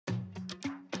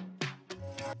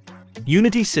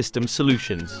Unity System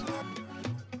Solutions.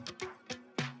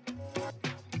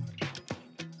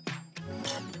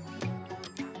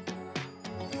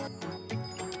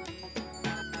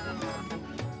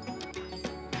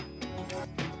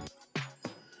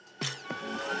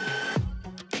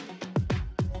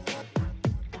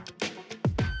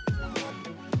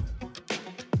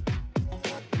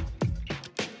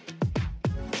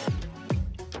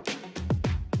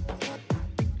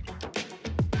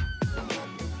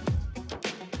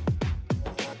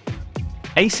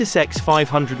 ASUS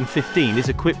X515 is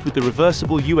equipped with the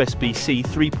reversible USB-C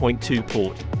 3.2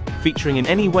 port, featuring an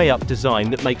any-way-up design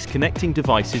that makes connecting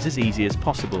devices as easy as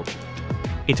possible.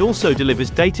 It also delivers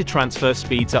data transfer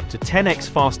speeds up to 10x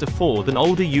faster than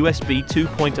older USB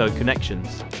 2.0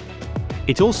 connections.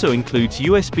 It also includes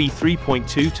USB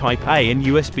 3.2 Type A and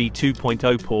USB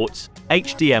 2.0 ports,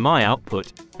 HDMI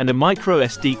output, and a micro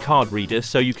SD card reader,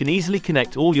 so you can easily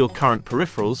connect all your current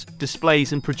peripherals,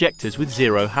 displays and projectors with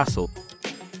zero hassle.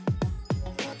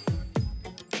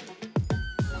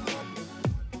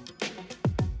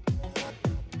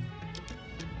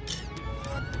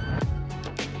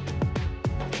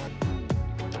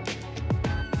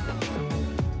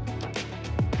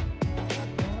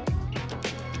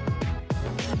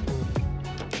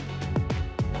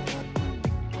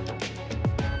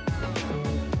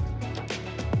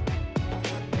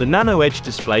 The Nano Edge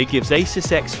display gives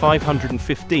ASUS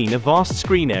X515 a vast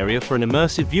screen area for an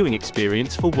immersive viewing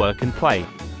experience for work and play.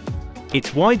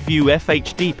 Its wide-view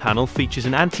FHD panel features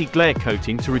an anti-glare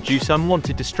coating to reduce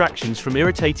unwanted distractions from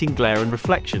irritating glare and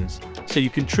reflections, so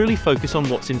you can truly focus on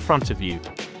what's in front of you.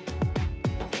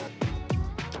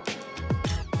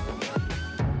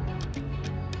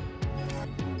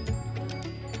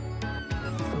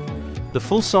 The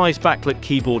full-size backlit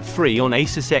keyboard 3 on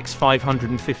ASUS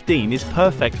X515 is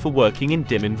perfect for working in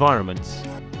dim environments.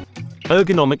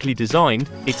 Ergonomically designed,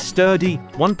 its sturdy,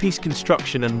 one-piece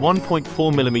construction and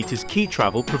 1.4mm key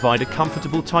travel provide a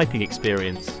comfortable typing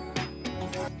experience.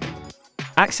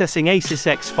 Accessing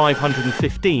ASUS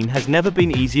X515 has never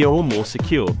been easier or more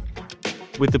secure.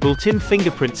 With the built-in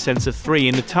fingerprint sensor 3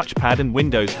 in the touchpad and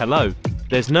Windows Hello,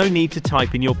 there's no need to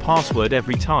type in your password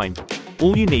every time.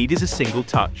 All you need is a single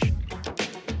touch.